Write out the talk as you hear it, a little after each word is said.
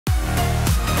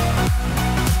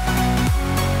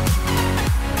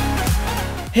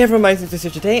Hey everyone, MyUsernamesThis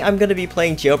here. Today I'm going to be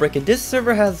playing Jailbreak, and this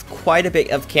server has quite a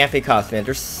bit of camping cops, man.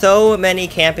 There's so many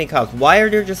camping cops. Why are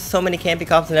there just so many camping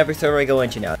cops in every server I go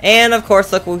into now? And of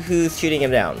course, look who's shooting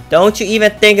him down. Don't you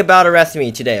even think about arresting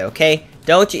me today, okay?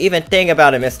 Don't you even think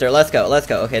about it, mister. Let's go, let's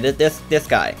go. Okay, this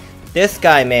guy. This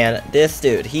guy, man, this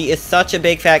dude. He is such a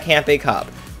big fat camping cop.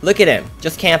 Look at him,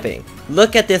 just camping.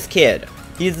 Look at this kid.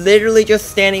 He's literally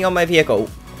just standing on my vehicle.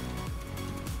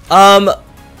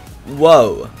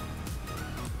 Whoa.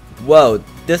 Whoa,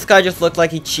 this guy just looked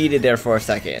like he cheated there for a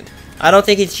second. I don't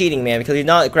think he's cheating, man, because he's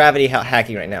not gravity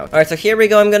hacking right now. Alright, so here we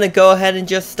go. I'm going to go ahead and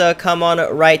just come on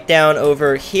right down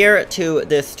over here to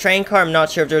this train car. I'm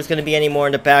not sure if there's going to be any more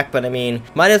in the back, but I mean,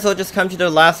 might as well just come to the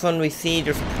last one we see.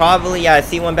 There's probably, yeah, I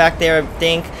see one back there, I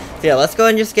think. So yeah, let's go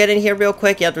ahead and just get in here real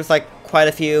quick. Yeah, there's like quite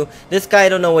a few. This guy, I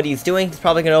don't know what he's doing. He's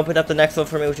probably going to open up the next one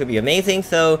for me, which would be amazing.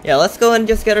 So yeah, let's go ahead and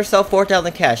just get ourselves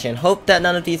 4,000 cash and hope that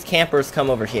none of these campers come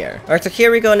over here. Alright, so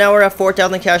here we go. Now we're at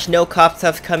 4,000 cash. No cops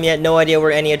have come yet. No idea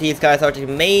where any of these guys are. They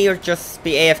may or just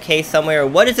be AFK somewhere.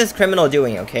 What is this criminal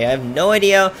doing? Okay, I have no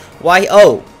idea why.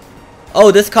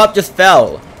 Oh, this cop just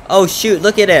fell. Oh shoot,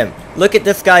 look at him. Look at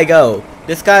this guy go.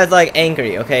 This guy's like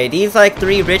angry, okay? These like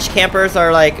 3 rich campers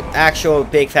are like actual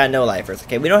big fat no-lifers,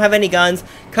 okay? We don't have any guns.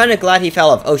 Kinda glad he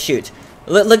fell off. Oh shoot.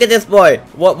 Look at this boy.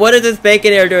 What is this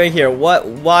bacon hair doing here?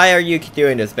 Why are you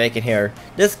doing this, bacon hair?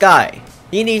 This guy.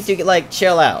 He needs to like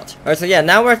chill out. Alright, so yeah,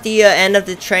 now we're at the end of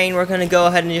the train. We're gonna go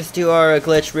ahead and just do our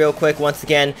glitch real quick once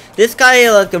again. This guy,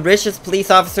 like the richest police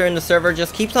officer in the server,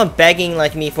 just keeps on begging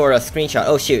like me for a screenshot.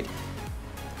 Oh shoot.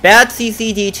 Bad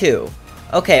CCD2.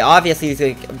 Okay, obviously he's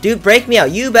gonna... Dude, break me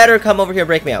out. You better come over here,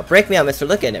 break me out. Break me out, mister.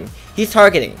 Look at him. He's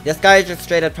targeting. This guy is just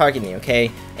straight up targeting me, okay?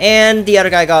 And the other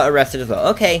guy got arrested as well.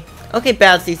 Okay. Okay,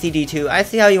 bad CCD2. I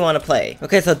see how you want to play.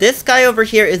 Okay, so this guy over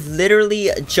here is literally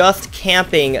just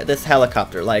camping this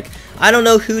helicopter. Like, I don't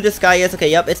know who this guy is.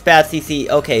 Okay, yep, it's bad CC.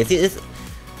 Okay, dude,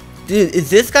 is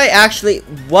this guy actually...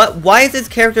 Why is his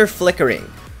character flickering?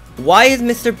 Why is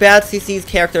Mr. Bad CC's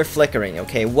character flickering?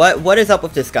 Okay, what is up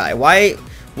with this guy? Why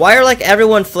are like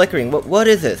everyone flickering? What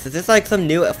is this? Is this like some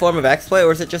new form of exploit,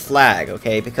 or is it just lag?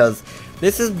 Okay, because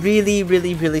this is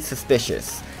really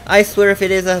suspicious. I swear if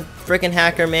it is a freaking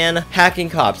hacker, man,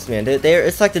 hacking cops, man,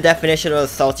 it's like the definition of a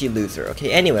salty loser.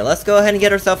 Okay, anyway, let's go ahead and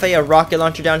get ourselves a rocket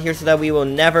launcher down here so that we will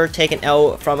never take an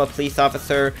L from a police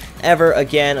officer ever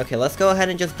again. Okay, let's go ahead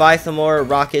and just buy some more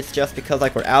rockets just because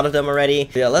like we're out of them already.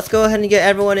 But yeah, let's go ahead and get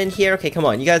everyone in here. Okay, come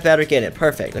on, you guys better get it.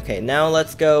 Perfect. Okay, now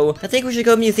let's go. I think we should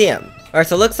go museum. Alright,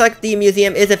 so looks like the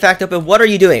museum is in fact open. What are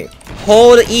you doing?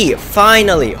 Hold E.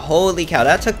 Finally. Holy cow,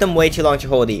 that took them way too long to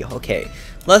hold E. Okay.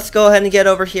 Let's go ahead and get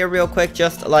over here real quick,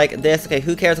 just like this. Okay,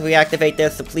 who cares if we activate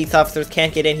this? The police officers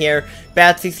can't get in here.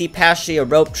 Bad CC passed a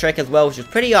rope trick as well, which is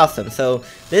pretty awesome. So,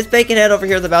 this bacon head over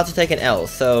here is about to take an L.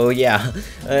 So, yeah.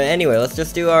 Anyway, let's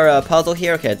just do our puzzle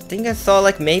here. Okay, I think I saw,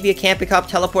 like, maybe a camping cop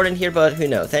teleport in here, but who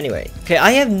knows. Anyway. Okay,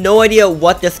 I have no idea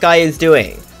what this guy is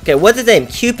doing. Okay, what's his name?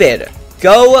 Cupid.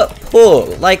 Go pull.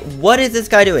 Like, what is this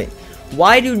guy doing?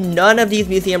 Why do none of these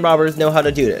museum robbers know how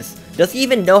to do this? Does he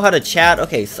even know how to chat?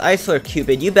 Okay, so I swear,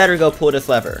 Cupid, you better go pull this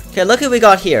lever. Okay, look who we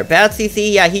got here. Bad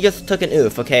CC, yeah, he just took an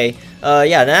oof, okay?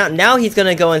 Yeah, now he's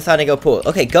gonna go inside and go pull it.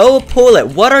 Okay, go pull it.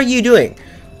 What are you doing?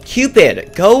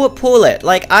 Cupid, go pull it.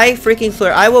 Like, I freaking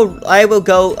swear, I will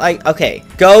go, okay.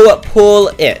 Go pull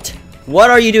it.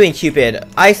 What are you doing, Cupid?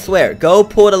 I swear, go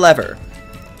pull the lever.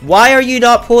 Why are you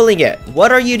not pulling it?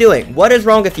 What are you doing? What is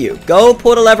wrong with you? Go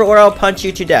pull the lever or I'll punch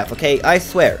you to death, okay? I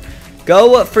swear.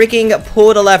 Go freaking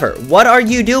pull the lever. What are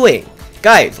you doing?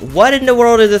 Guys, what in the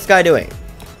world is this guy doing?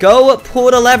 Go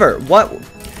pull the lever. What?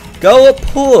 Go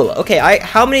pull. Okay,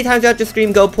 how many times do I have to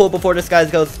scream go pull before this guy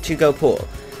goes to go pull?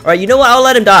 Alright, you know what? I'll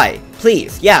let him die.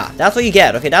 Please. Yeah, that's what you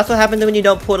get. Okay, that's what happens when you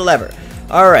don't pull the lever.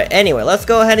 Alright, anyway, let's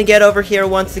go ahead and get over here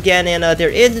once again, and there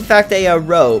is in fact a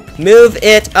rope. Move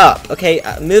it up, okay?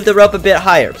 Move the rope a bit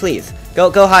higher, please. Go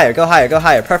higher, go higher, go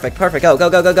higher. Perfect,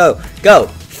 go.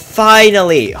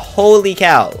 Finally! Holy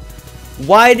cow.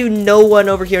 Why do no one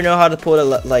over here know how to pull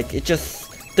the like, it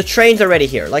just... The train's already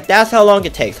here. Like, that's how long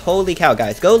it takes. Holy cow,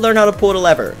 guys. Go learn how to pull the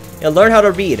lever. And learn how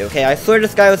to read, okay? I swear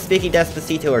this guy was speaking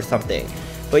Despacito or something.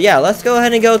 But yeah, let's go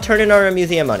ahead and go turn in our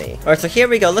museum money. Alright, so here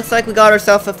we go. Looks like we got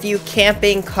ourselves a few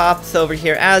camping cops over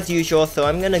here as usual. So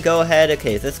I'm gonna go ahead.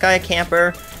 Okay, is this guy a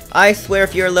camper? I swear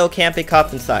if you're a little camping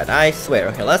cop inside. I swear.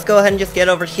 Okay, let's go ahead and just get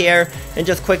over here and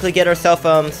just quickly get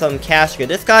ourselves some cash good.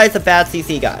 This guy's a bad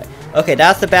CC guy. Okay,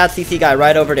 that's the bad CC guy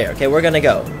right over there. Okay, we're gonna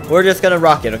go. We're just gonna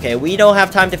rock it, okay? We don't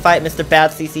have time to fight Mr.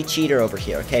 Bad CC cheater over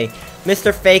here, okay?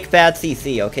 Mr. Fake Bad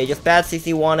CC, okay? Just Bad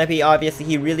CC wannabe, obviously,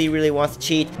 he really wants to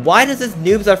cheat. Why does this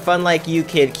noobs are fun like you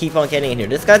kid keep on getting in here?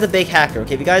 This guy's a big hacker,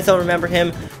 okay? If you guys don't remember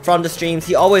him from the streams,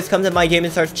 he always comes in my game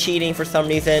and starts cheating for some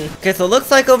reason. Okay, so it looks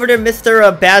like over there,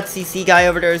 Mr. Bad CC guy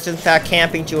over there is in fact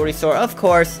camping jewelry store, of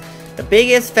course. The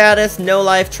biggest, fattest,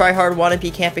 no-life, try-hard,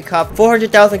 wannabe camping cop.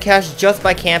 400,000 cash just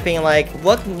by camping. Like,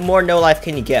 what more no-life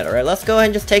can you get? Alright, let's go ahead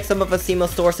and just take some of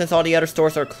Asimo's store since all the other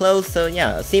stores are closed. So,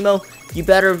 yeah, Asimo, you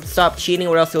better stop cheating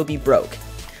or else you'll be broke.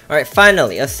 Alright,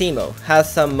 finally, Asimo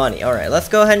has some money. Alright, let's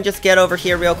go ahead and just get over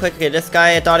here real quick. Okay, this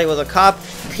guy, I thought he was a cop.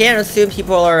 You can't assume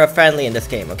people are friendly in this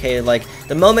game, okay? Like,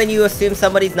 the moment you assume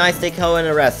somebody's nice, they go and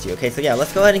arrest you, okay? So yeah,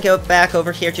 let's go ahead and go back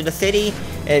over here to the city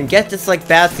and get this, like,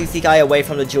 bad CC guy away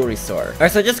from the jewelry store.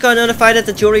 Alright, so just got notified that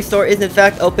the jewelry store is in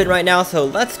fact open right now, so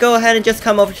let's go ahead and just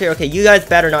come over here. Okay, you guys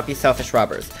better not be selfish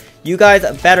robbers. You guys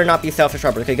better not be selfish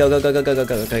robbers. Okay, go.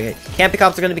 Okay, camping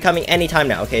cops are gonna be coming anytime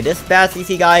now. Okay, this bad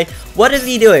CC guy, what is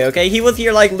he doing? Okay, he was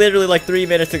here like literally like 3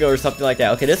 minutes ago or something like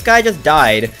that. Okay, this guy just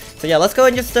died. So yeah, let's go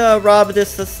and just rob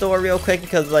this store real quick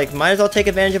because like might as well take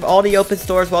advantage of all the open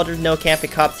stores while there's no camping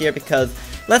cops here because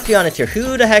let's be honest here,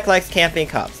 who the heck likes camping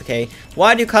cops, okay?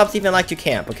 Why do cops even like to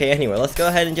camp? Okay, anyway, let's go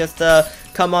ahead and just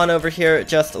come on over here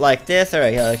just like this.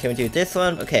 Alright, can we do this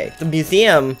one? Okay, the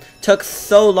museum took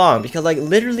so long because like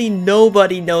literally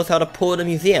nobody knows how to pull the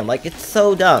museum. Like, it's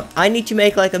so dumb. I need to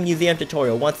make like a museum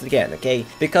tutorial once again, okay?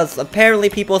 Because apparently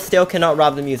people still cannot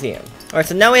rob the museum. Alright,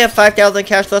 so now we have 5,000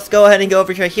 cash. Let's go ahead and go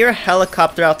over here. Here, a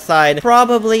helicopter outside.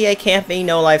 Probably a camping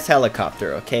no-lives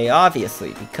helicopter, okay?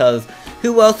 Obviously, because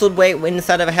who else would wait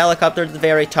inside of a helicopter at the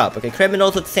very top? Okay,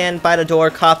 criminals would stand by the door.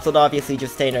 Cops would obviously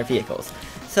just stay in their vehicles.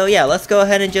 So yeah, let's go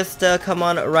ahead and just come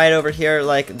on right over here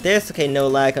like this. Okay, no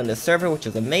lag on the server, which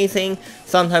is amazing.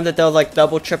 Sometimes it does like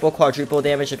double, triple, quadruple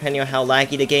damage depending on how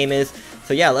laggy the game is.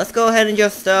 So yeah, let's go ahead and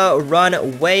just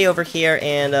run way over here.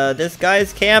 And this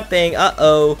guy's camping.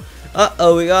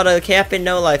 Uh-oh, we got a camping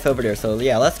no life over there. So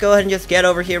yeah, let's go ahead and just get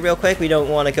over here real quick. We don't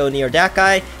want to go near that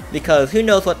guy because who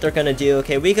knows what they're gonna do.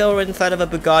 Okay, we go inside of a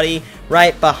Bugatti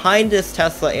right behind this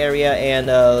Tesla area,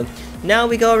 and now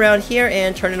we go around here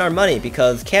and turn in our money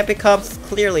because camping cops,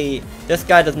 clearly this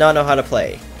guy does not know how to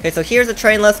play. Okay, so here's a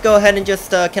train. Let's go ahead and just,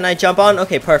 can I jump on?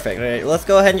 Okay, perfect. Alright, let's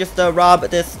go ahead and just rob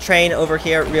this train over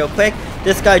here real quick.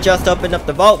 This guy just opened up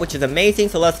the vault, which is amazing.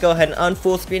 So let's go ahead and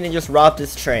unfull screen and just rob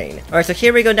this train. Alright, so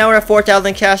here we go. Now we're at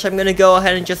 4,000 cash. I'm gonna go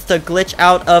ahead and just glitch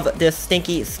out of this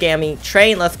stinky, scammy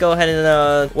train. Let's go ahead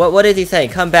and, what is he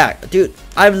saying? Come back. Dude,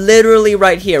 I'm literally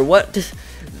right here. What?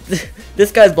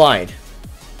 This guy's blind.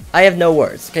 I have no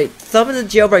words. Okay, some of the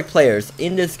jailbreak players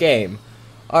in this game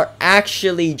are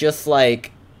actually just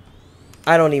like,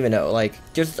 I don't even know, like,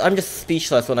 I'm just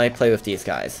speechless when I play with these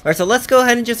guys. Alright, so let's go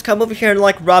ahead and just come over here and,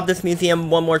 like, rob this museum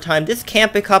one more time. This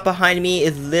camping cop behind me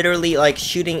is literally, like,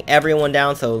 shooting everyone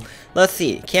down, so let's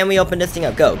see. Can we open this thing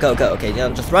up? Go. Okay,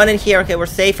 just run in here. Okay, we're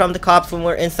safe from the cops when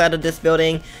we're inside of this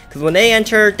building, because when they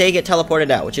enter, they get teleported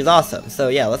out, which is awesome. So,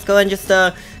 yeah, let's go ahead and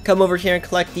just, come over here and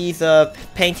collect these,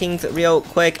 paintings real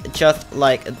quick, just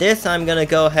like this. I'm gonna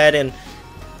go ahead and,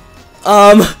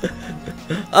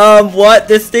 what?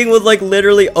 This thing was like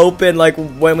literally open like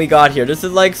when we got here. This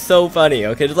is like so funny,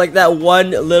 okay? There's like that one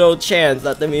little chance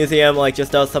that the museum like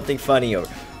just does something funny. Or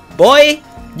boy,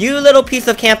 you little piece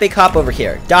of camping cop over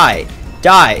here. Die,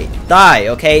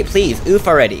 okay? Please, oof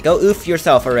already. Go oof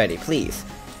yourself already, please.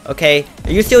 Okay,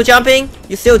 are you still jumping?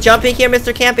 You still jumping here,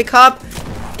 Mr. Camping Cop?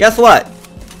 Guess what?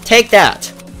 Take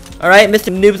that. Alright,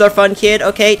 Mr. Noobs Are Fun Kid.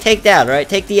 Okay, take that, alright?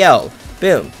 Take the L.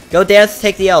 Boom. Go dance,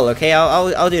 take the L, okay?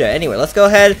 I'll do that. Anyway, let's go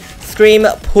ahead, scream,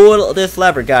 pull this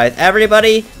lever, guys.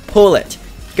 Everybody, pull it.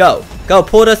 Go,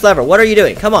 pull this lever. What are you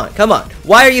doing? Come on.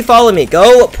 Why are you following me?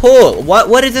 Go, pull.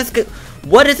 What is this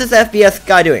FBS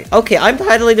guy doing? Okay, I'm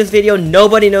titling this video,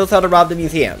 Nobody Knows How to Rob the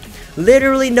Museum.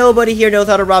 Literally nobody here knows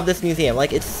how to rob this museum.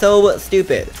 Like, it's so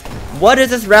stupid. What is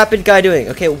this rapid guy doing?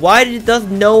 Okay, why does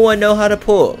no one know how to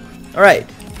pull? Alright,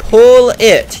 pull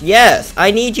it. Yes,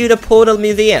 I need you to pull the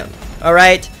museum.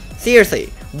 Alright,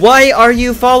 seriously, why are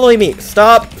you following me?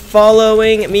 Stop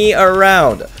following me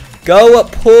around. Go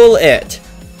pull it.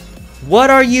 What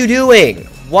are you doing?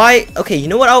 Why? Okay, you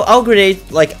know what? I'll grenade.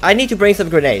 Like, I need to bring some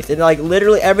grenades. And like,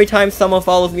 literally every time someone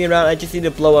follows me around, I just need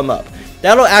to blow them up.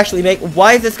 That'll actually make.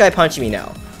 Why is this guy punching me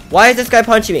now? Why is this guy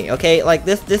punching me? Okay, like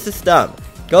this is dumb.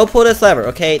 Go pull this lever.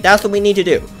 Okay, that's what we need to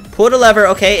do. Pull the lever,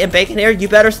 okay, and Bacon Hair, you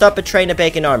better stop betraying the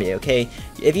Bacon Army, okay?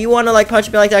 If you want to, like, punch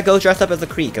me like that, go dress up as a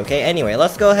creek, okay? Anyway,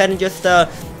 let's go ahead and just,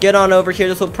 get on over here.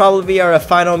 This will probably be our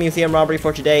final museum robbery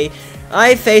for today.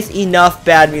 I face enough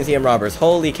bad museum robbers.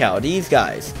 Holy cow, these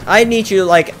guys. I need you to,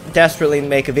 like, desperately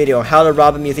make a video on how to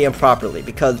rob a museum properly,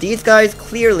 because these guys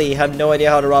clearly have no idea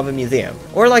how to rob a museum.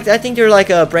 Or, like, I think their, like,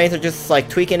 brains are just, like,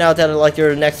 tweaking out that, like,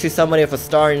 you're next to somebody with a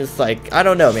star and it's like, I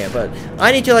don't know, man, but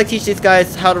I need to, like, teach these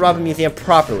guys how to rob a museum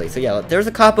properly. So, yeah, there's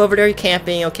a cop over there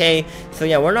camping, okay? So,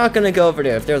 yeah, we're not gonna go over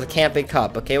there if there's a camping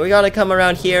cop, okay? We gotta come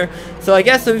around here. So, I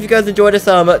guess if you guys enjoyed this,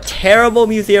 terrible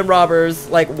museum robbers,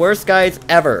 like, worst guys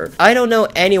ever. I don't know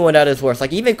anyone that is worse.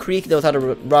 Like, even Creek knows how to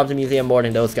rob the museum more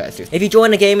than those guys do. If you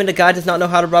join a game and the guy does not know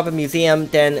how to rob a museum,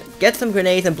 then get some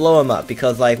grenades and blow him up,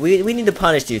 because, like, we need to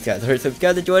punish these guys. So if you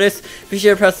guys enjoyed this, be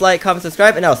sure to press like, comment,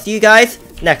 subscribe, and I'll see you guys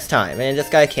next time. And this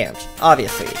guy camped,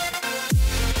 obviously.